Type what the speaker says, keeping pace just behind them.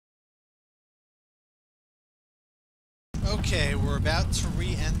Okay, we're about to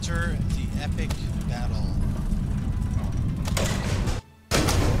re-enter the epic battle.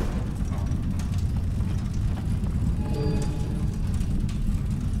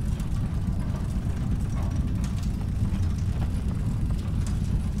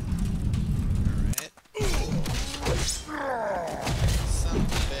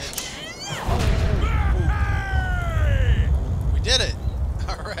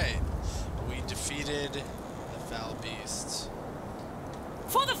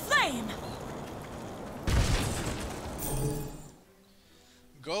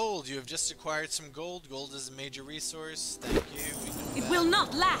 You have just acquired some gold. Gold is a major resource. Thank you. We know it will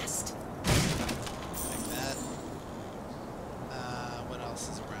not last. Like that. What else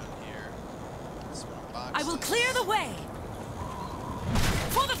is around here? Some more boxes. I will clear the way.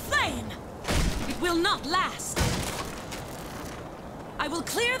 For the flame! It will not last. I will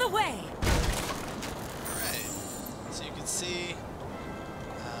clear the way. Alright. So you can see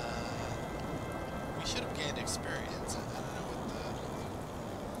we should have gained experience. I don't know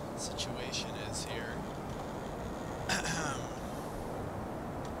what the situation is here.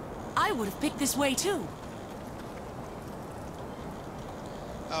 I would have picked this way too.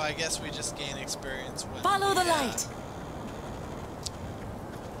 Oh, I guess we just gain experience when follow the light.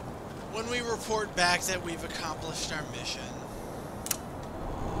 When we report back that we've accomplished our mission.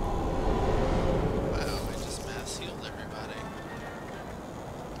 Wow, I just mass healed everybody.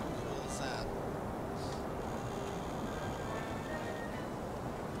 How cool is that?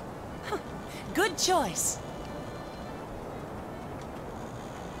 Good choice.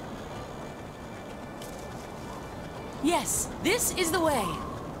 Yes, this is the way.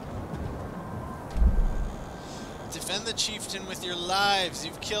 Defend the chieftain with your lives.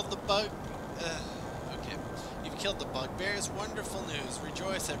 You've killed the okay. You've killed the bugbears. Wonderful news.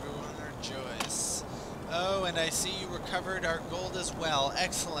 Rejoice, everyone. Rejoice. Oh, and I see you recovered our gold as well.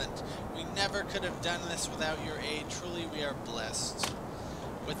 Excellent. We never could have done this without your aid. Truly, we are blessed.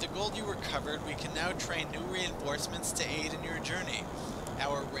 With the gold you recovered, we can now train new reinforcements to aid in your journey.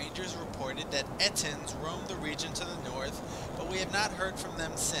 Our rangers reported that Ettins roamed the region to the north, but we have not heard from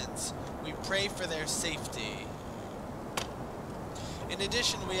them since. We pray for their safety. In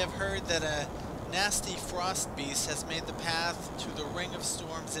addition, we have heard that a nasty frost beast has made the path to the Ring of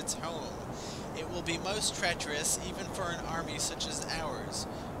Storms its home. It will be most treacherous, even for an army such as ours.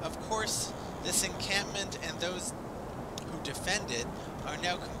 Of course, this encampment and those who defend it are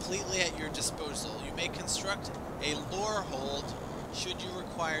now completely at your disposal. You may construct a lore hold should you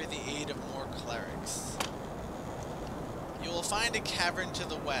require the aid of more clerics. You will find a cavern to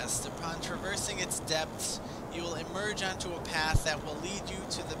the west. Upon traversing its depths, you will emerge onto a path that will lead you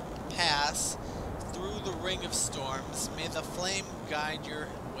to the pass through the Ring of Storms. May the flame guide your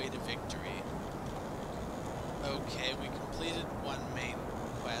way to victory. Okay, we completed one main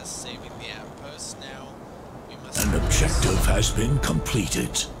quest, saving the outpost. Now we must... An objective has been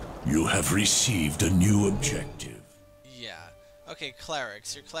completed. You have received a new objective. Yeah. Okay,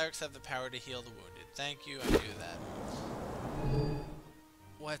 clerics. Your clerics have the power to heal the wounded. Thank you, I knew that.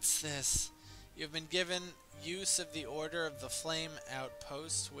 What's this? You've been given use of the Order of the Flame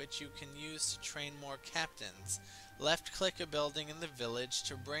Outpost, which you can use to train more captains. Left-click a building in the village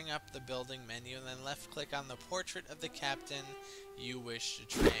to bring up the building menu, and then left-click on the portrait of the captain you wish to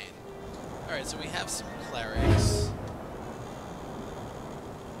train. Alright, so we have some clerics.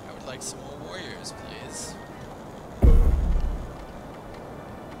 I would like some more warriors, please.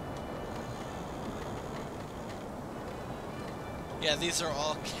 Yeah, these are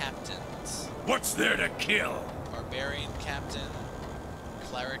all captains. What's there to kill? Barbarian captain,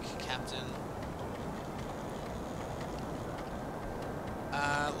 cleric captain.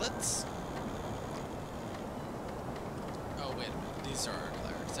 Let's... Oh, wait a minute. These are our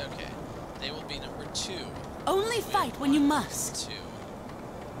clerics. Okay. They will be number 2. Only fight when you must. 2.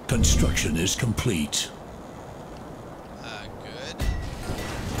 Construction is complete. Good.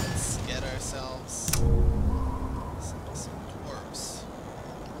 Let's get ourselves some dwarves.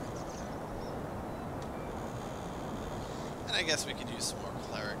 And I guess we could use some more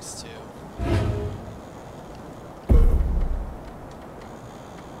clerics, too.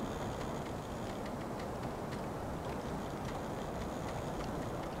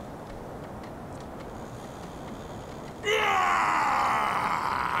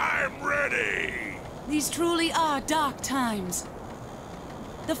 These truly are dark times.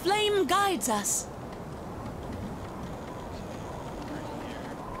 The flame guides us.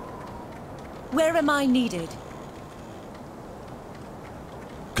 Where am I needed?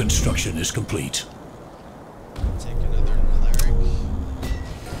 Construction is complete. Take another cleric.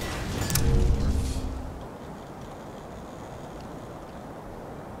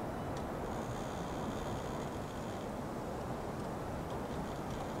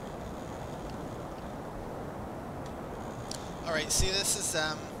 Alright, see, this is,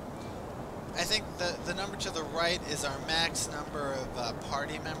 I think the number to the right is our max number of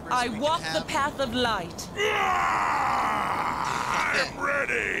party members I we walk can the have. path of light. I'm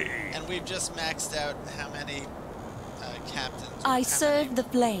ready! And we've just maxed out how many captains. I serve the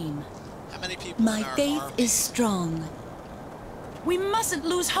flame. How many people My in our faith army? is strong. We mustn't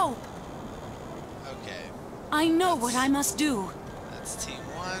lose hope. Okay, I know what I must do. that's team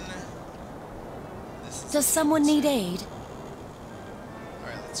 1. This is Does someone need aid?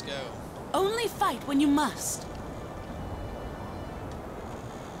 Alright, let's go. Only fight when you must.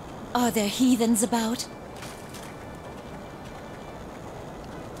 Are there heathens about?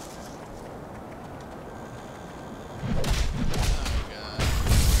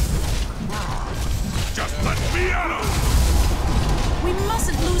 Just let me at 'em! We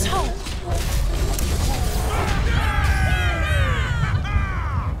mustn't lose hope.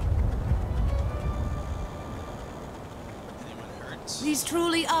 Anyone hurt? These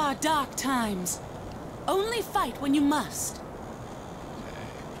truly are dark times. Only fight when you must. Okay.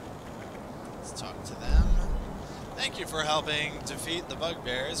 Let's talk to them. Thank you for helping defeat the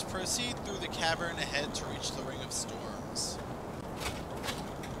bugbears. Proceed through the cavern ahead to reach the Ring of Storms.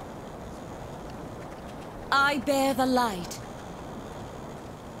 I bear the light.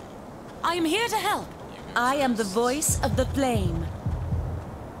 I am here to help. You go I am the first. voice of the flame.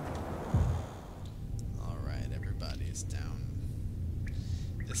 Alright, everybody's down.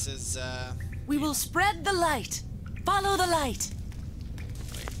 This is, We will spread the light. Follow the light.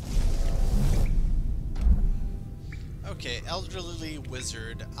 okay, elderly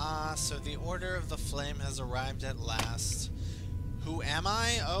wizard. Ah, so the Order of the Flame has arrived at last. Who am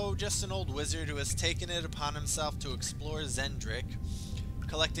I? Oh, just an old wizard who has taken it upon himself to explore Zendrick,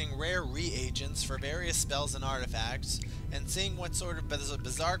 collecting rare reagents for various spells and artifacts, and seeing what sort of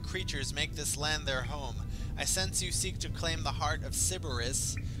bizarre creatures make this land their home. I sense you seek to claim the heart of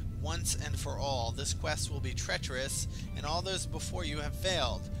Sybaris once and for all. This quest will be treacherous, and all those before you have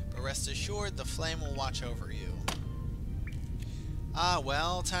failed, but rest assured the flame will watch over you. Ah,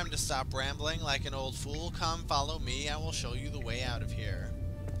 well, time to stop rambling like an old fool. Come, follow me. I will show you the way out of here.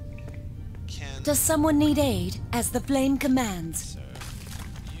 Does someone need aid, as the flame commands? So,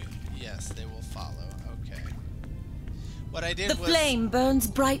 yes, they will follow. Okay. What I did The was flame burns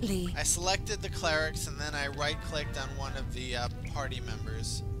brightly. I selected the clerics and then I right-clicked on one of the party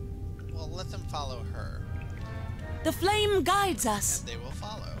members. Well, let them follow her, The flame guides us. and they will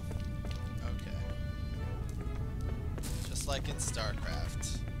follow. Okay. Just like in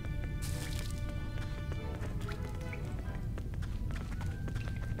Starcraft.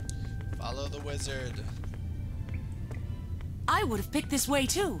 Follow the wizard. I would have picked this way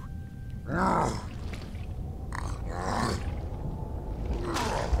too.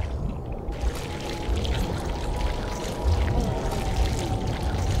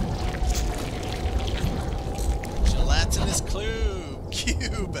 Gelatinous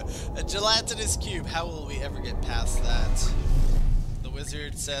cube. A gelatinous cube. How will we ever get past that? The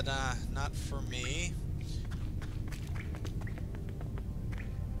wizard said, not for me.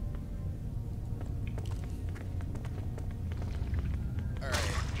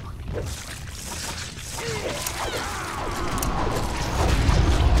 Alright.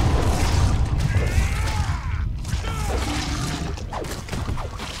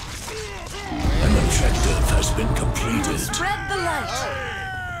 An objective has been completed. Spread the light.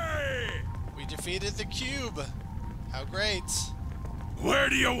 Oh! We defeated the cube. How great. Where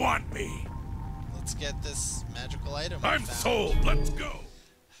do you want me? Let's get this magical item. we I'm found. sold. Let's go.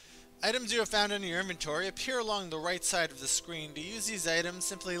 Items you have found in your inventory appear along the right side of the screen. To use these items,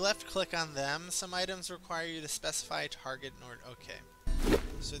 simply left-click on them. Some items require you to specify a target in order. Okay.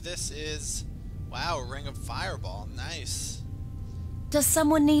 So this is... Wow, Ring of Fireball. Nice. Does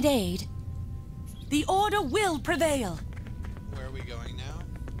someone need aid? The order will prevail. Where are we going now?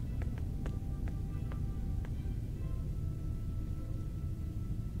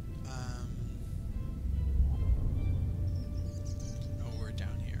 Oh, we're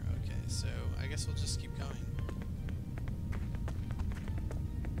down here. Okay, so I guess we'll just keep going.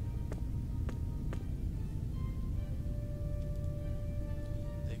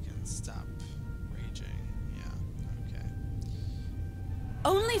 They can stop raging. Yeah, okay.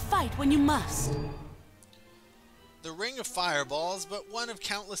 Only fight when you must. The Ring of Fireballs, but one of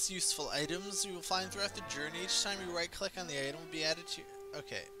countless useful items you will find throughout the journey. Each time you right-click on the item will be added to your...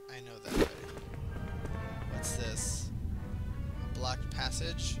 Okay, I know that already. What's this? A blocked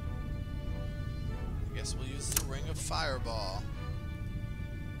passage? I guess we'll use the Ring of Fireball.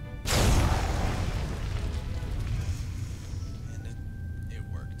 And it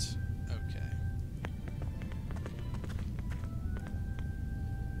worked. Okay.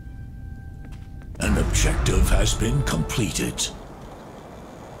 objective has been completed.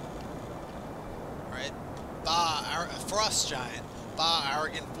 Alright. Bah, Frost Giant. Bah,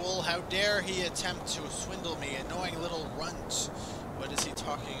 arrogant fool, how dare he attempt to swindle me, annoying little runt. What is he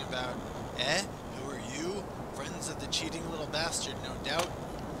talking about? Eh? Who are you? Friends of the cheating little bastard, no doubt.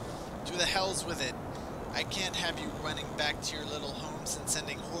 To the hells with it. I can't have you running back to your little homes and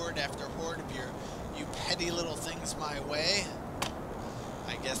sending horde after horde of you petty little things my way.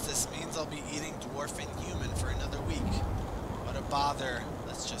 I guess this means I'll be eating dwarf and human for another week. What a bother.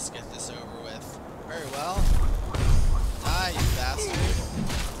 Let's just get this over with. Very well. Die, you bastard.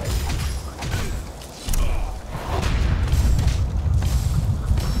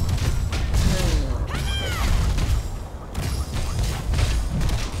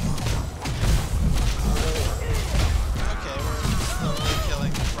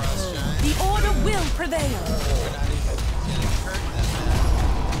 Prevail. We're not even getting hurt that bad.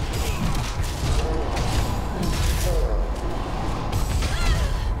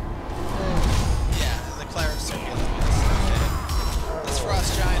 Yeah, and the clerics are killing us. Okay. This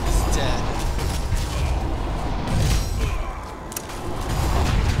frost giant is dead.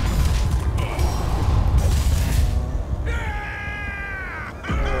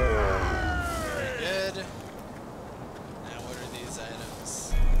 Very good. Now what are these items?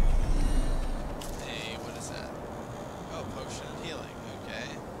 Oh, potion of healing, okay.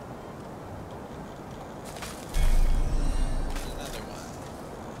 Another one.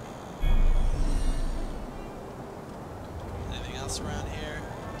 Anything else around here?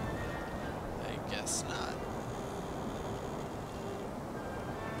 I guess not.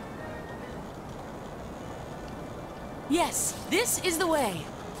 Yes, this is the way.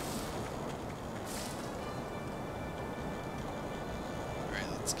 Alright,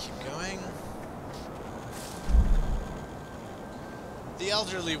 let's keep going. The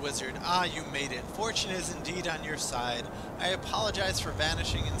elderly wizard. Ah, you made it. Fortune is indeed on your side. I apologize for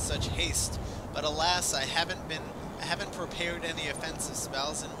vanishing in such haste, but alas, I haven't prepared any offensive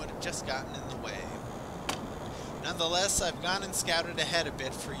spells and would have just gotten in the way. Nonetheless, I've gone and scouted ahead a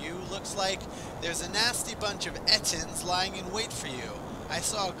bit for you. Looks like there's a nasty bunch of Ettins lying in wait for you. I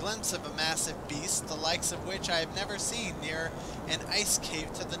saw a glimpse of a massive beast, the likes of which I have never seen near an ice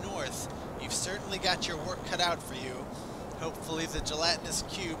cave to the north. You've certainly got your work cut out for you. Hopefully the gelatinous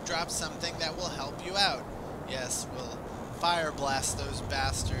cube drops something that will help you out. Yes, we'll fire blast those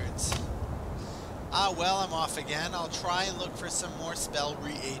bastards. Ah, well, I'm off again. I'll try and look for some more spell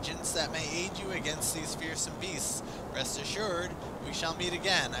reagents that may aid you against these fearsome beasts. Rest assured, we shall meet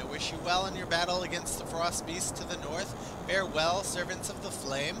again. I wish you well in your battle against the frost beast to the north. Farewell, servants of the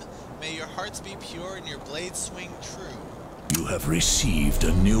flame. May your hearts be pure and your blades swing true. You have received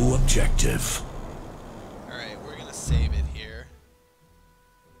a new objective. Alright, we're gonna save it here.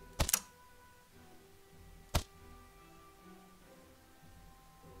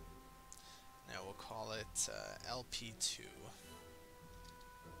 Now we'll call it LP2.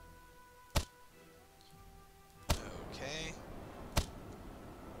 Okay.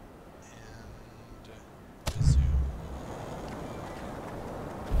 And resume.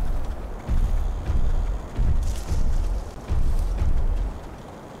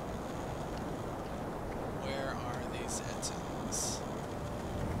 Where are these Ettins?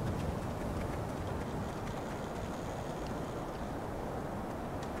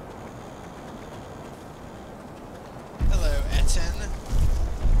 Hello, Ettin.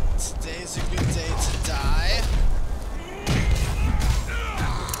 Today's a good day to die.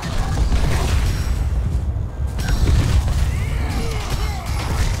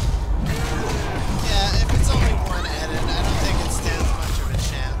 Yeah, if it's only one Ettin, I don't think it stands much of a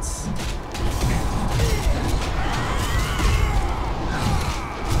chance.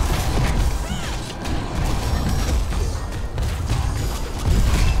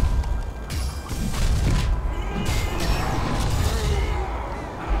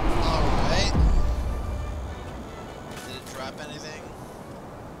 Alright. Did it drop anything?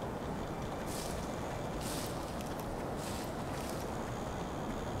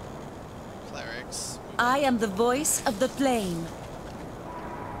 Clerics. I am the voice of the flame.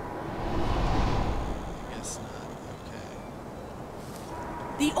 I guess not. Okay.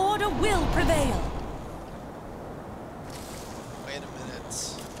 The order will prevail. Wait a minute.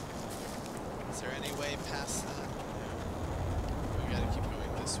 Is there any way past that? No. We gotta keep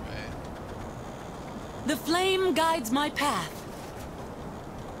going this way. The flame guides my path.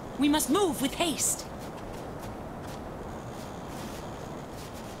 We must move with haste.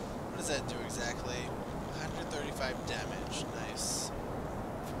 What does that do exactly? 135 damage. Nice.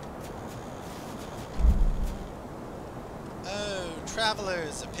 Oh,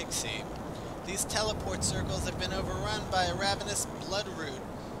 travelers, a pixie. These teleport circles have been overrun by a ravenous bloodroot.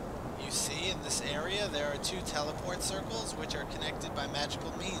 You see, in this area, there are 2 teleport circles, which are connected by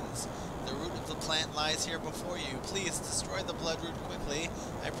magical means. The root of the plant lies here before you. Please destroy the bloodroot quickly.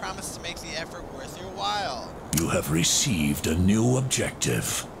 I promise to make the effort worth your while. You have received a new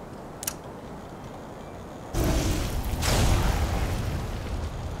objective.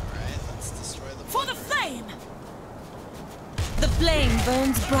 Alright, let's destroy the bloodroot. For the flame! The flame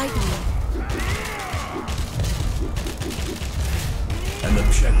burns brightly. An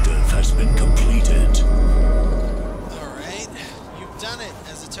objective has been completed. Alright, you've done it.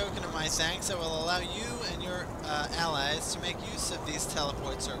 As a token of my thanks, I will allow you and your allies to make use of these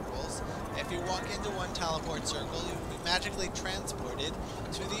teleport circles. If you walk into one teleport circle, you will be magically transported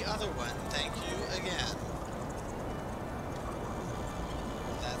to the other one. Thank you again.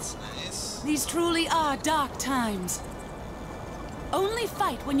 That's nice. These truly are dark times. Only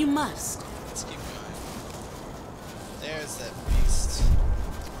fight when you must. Let's keep going. There's that beast.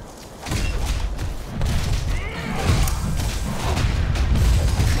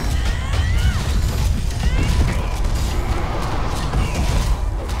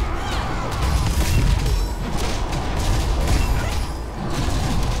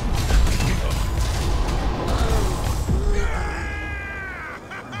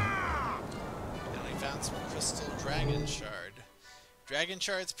 And we found some crystal Dragonshard.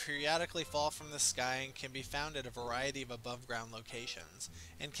 Dragonshards periodically fall from the sky and can be found at a variety of above-ground locations,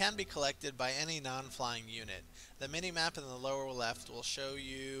 and can be collected by any non-flying unit. The mini-map in the lower left will show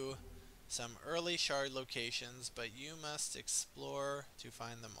you some early shard locations, but you must explore to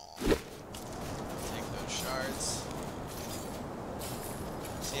find them all. Take those shards.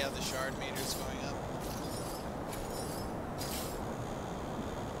 See how the shard meter's going up?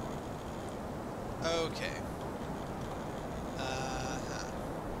 Okay.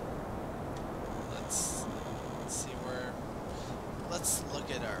 Let's see where. Let's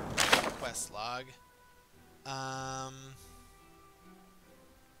look at our quest log.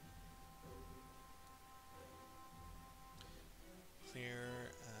 Clear,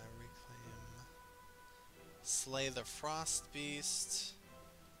 reclaim, slay the frost beast.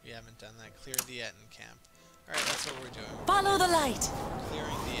 We haven't done that. Clear the Etten camp. All right, that's what we're doing. Follow the light.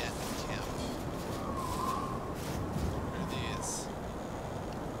 Clearing the Etten camp. What are these?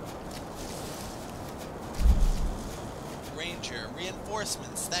 Ranger,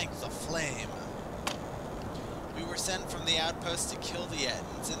 reinforcements, thank the flame. We were sent from the outpost to kill the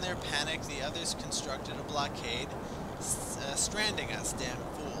Ettins. In their panic, the others constructed a blockade, stranding us, damn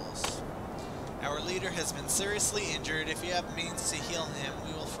fools. Our leader has been seriously injured. If you have means to heal him,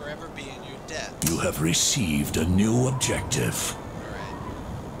 we will forever be in your debt. You have received a new objective. Alright.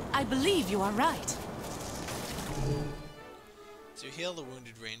 I believe you are right. To heal the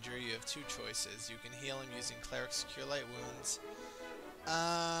wounded ranger, you have 2 choices. You can heal him using Cleric's Cure Light Wounds,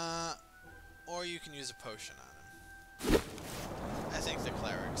 or you can use a potion on him. I think the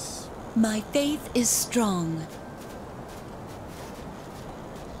Cleric's. My faith is strong.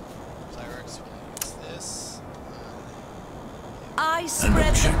 Cleric's will use this. I An spread the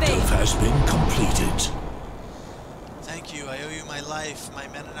objective faith. has been completed. Thank you, I owe you my life. My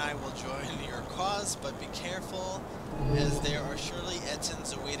men and I will join your cause, but be careful, as there are surely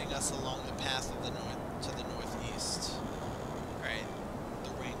Ettins awaiting us along the path of the northeast. Right,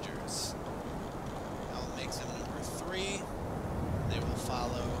 the Rangers. I'll make them number 3. They will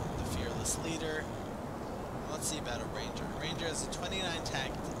follow the fearless leader. Let's see about a Ranger. Ranger has a 29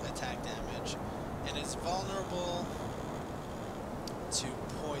 attack damage, and is vulnerable to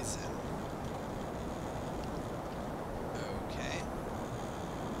poison. Okay.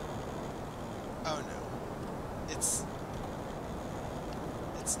 Oh no. It's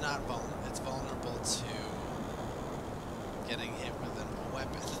not vulnerable. It's vulnerable to getting hit with a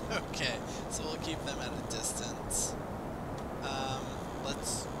weapon. Okay, so we'll keep them at a distance.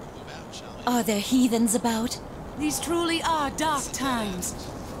 Let's move out, shall we? Are there heathens about? These truly are dark times.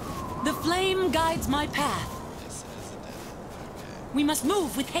 The flame guides my path. Yes, it is a dead end. Okay. We must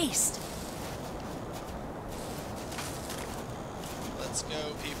move with haste. Let's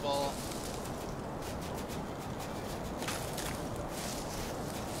go, people.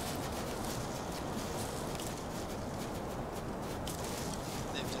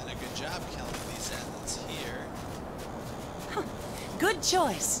 They've done a good job killing these ends here. Good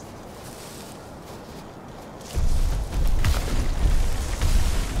choice.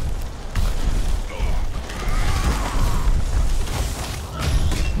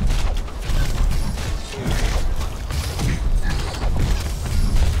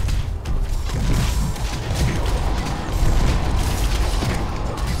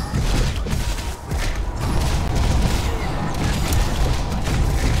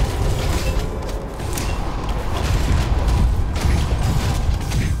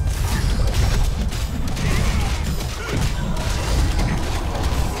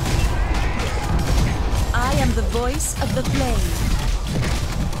 am the voice of the flame.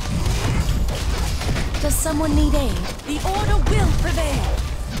 Does someone need aid? The order will prevail.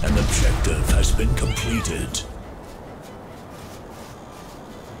 An objective has been completed.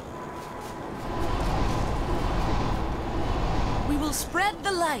 We will spread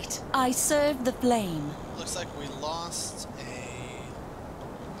the light. I serve the flame. Looks like we lost a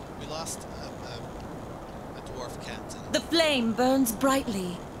dwarf captain. The flame burns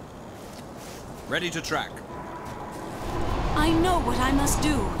brightly. Ready to track. I know what I must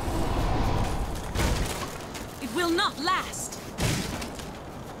do. It will not last.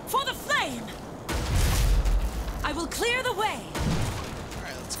 For the flame! I will clear the way.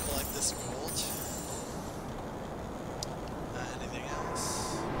 Alright, let's collect this gold. Anything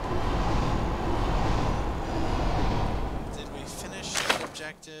else? Did we finish that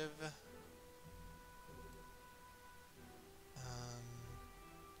objective?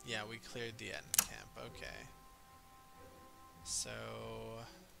 Yeah, we cleared the end camp. Okay. So...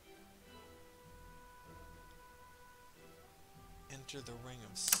 enter the Ring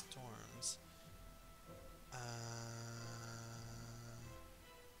of Storms.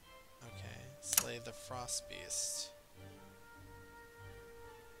 Okay. Slay the Frost Beast.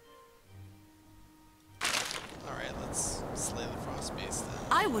 Alright, let's slay the Frost Beast then.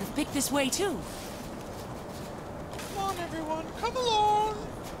 I would have picked this way too. Come on, everyone, come along!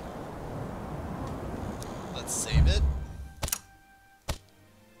 Let's save it.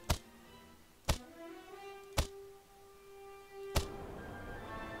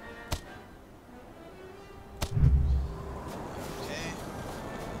 Okay.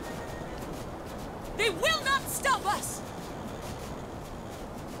 They will not stop us!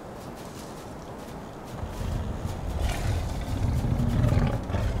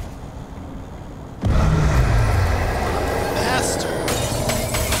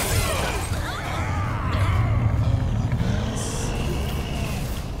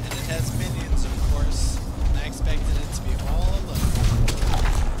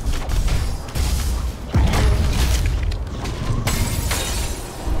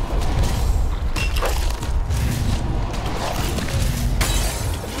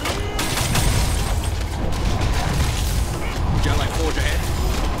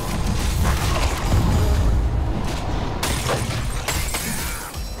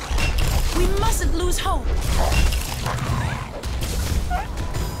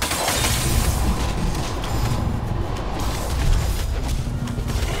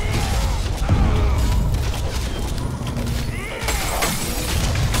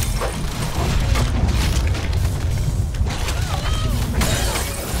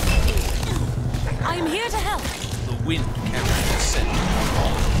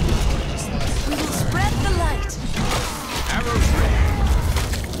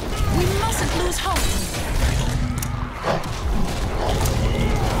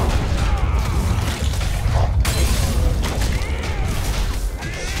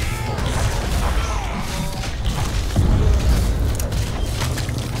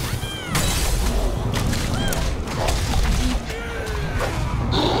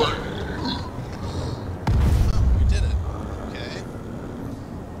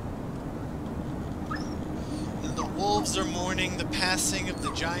 Are mourning the passing of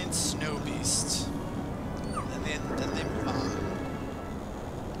the giant snow beast. And then they move on.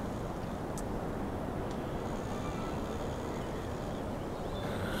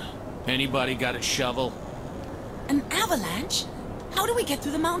 Anybody got a shovel? An avalanche? How do we get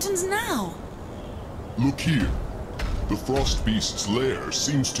through the mountains now? Look here. The Frost Beast's lair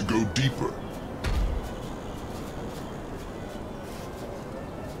seems to go deeper.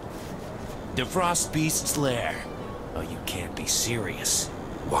 The Frost Beast's lair? Oh, you can't be serious.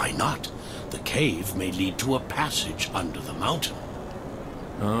 Why not? The cave may lead to a passage under the mountain.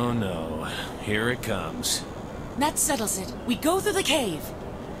 Oh no, here it comes. That settles it. We go through the cave.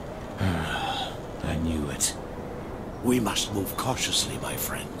 I knew it. We must move cautiously, my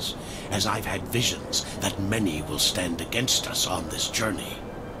friends, as I've had visions that many will stand against us on this journey.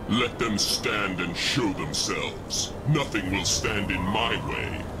 Let them stand and show themselves. Nothing will stand in my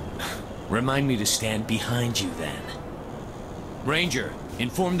way. Remind me to stand behind you then. Ranger,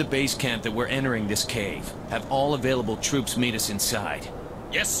 inform the base camp that we're entering this cave. Have all available troops meet us inside.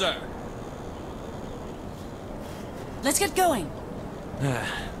 Yes, sir. Let's get going.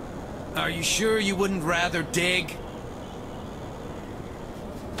 Are you sure you wouldn't rather dig?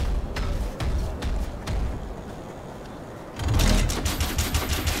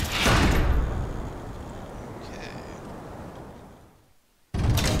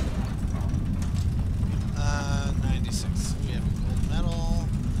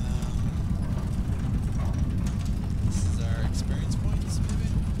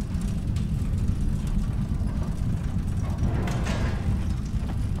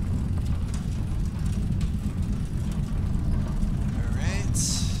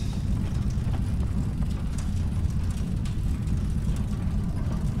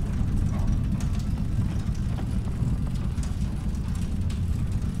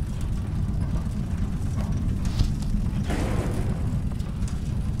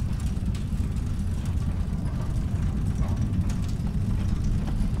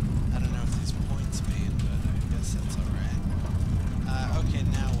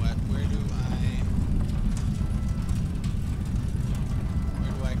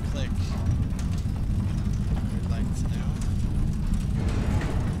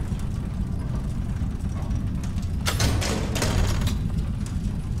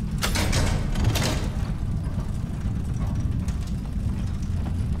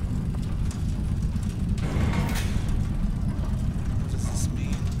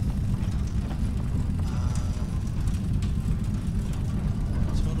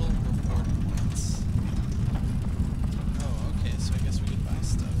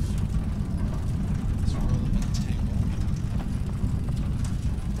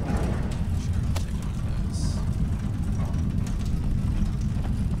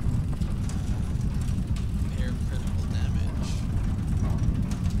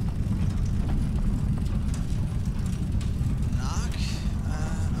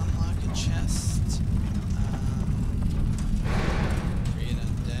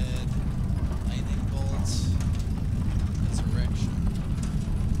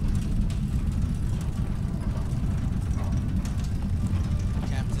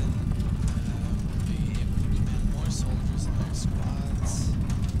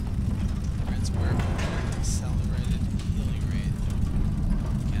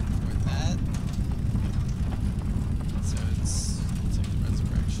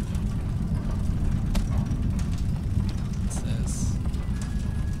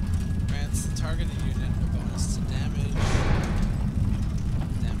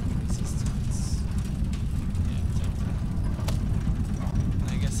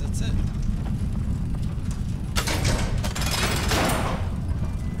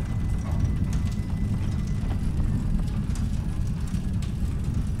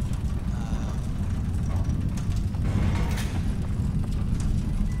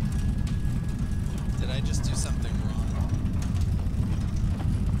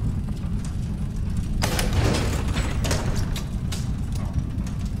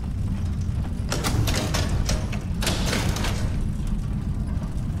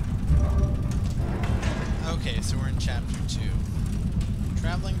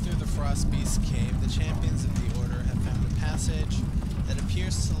 Frostbeast Cave, the champions of the Order have found a passage that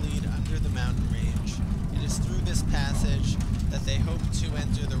appears to lead under the mountain range. It is through this passage that they hope to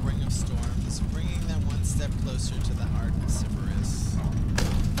enter the Ring of Storms, bringing them one step closer to the heart of Sybaris.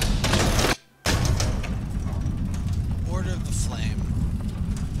 Order of the Flame.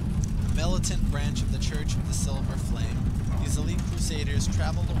 A militant branch of the Church of the Silver Flame, these elite crusaders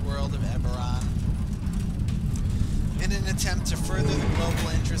travel the world of Eberron in an attempt to further the global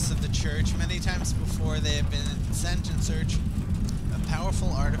interests of the Church. Many times before, they have been sent in search of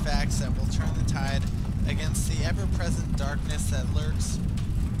powerful artifacts that will turn the tide against the ever-present darkness that lurks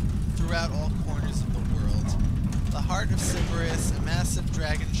throughout all corners of the world. The heart of Sybaris, a massive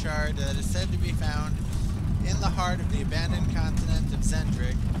Dragonshard that is said to be found in the heart of the abandoned continent of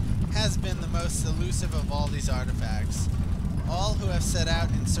Zendrick, has been the most elusive of all these artifacts. All who have set out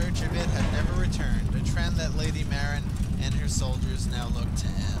in search of it have never returned, a trend that Lady Marin and her soldiers now look to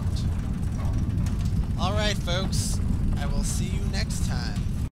end. Alright folks, I will see you next time.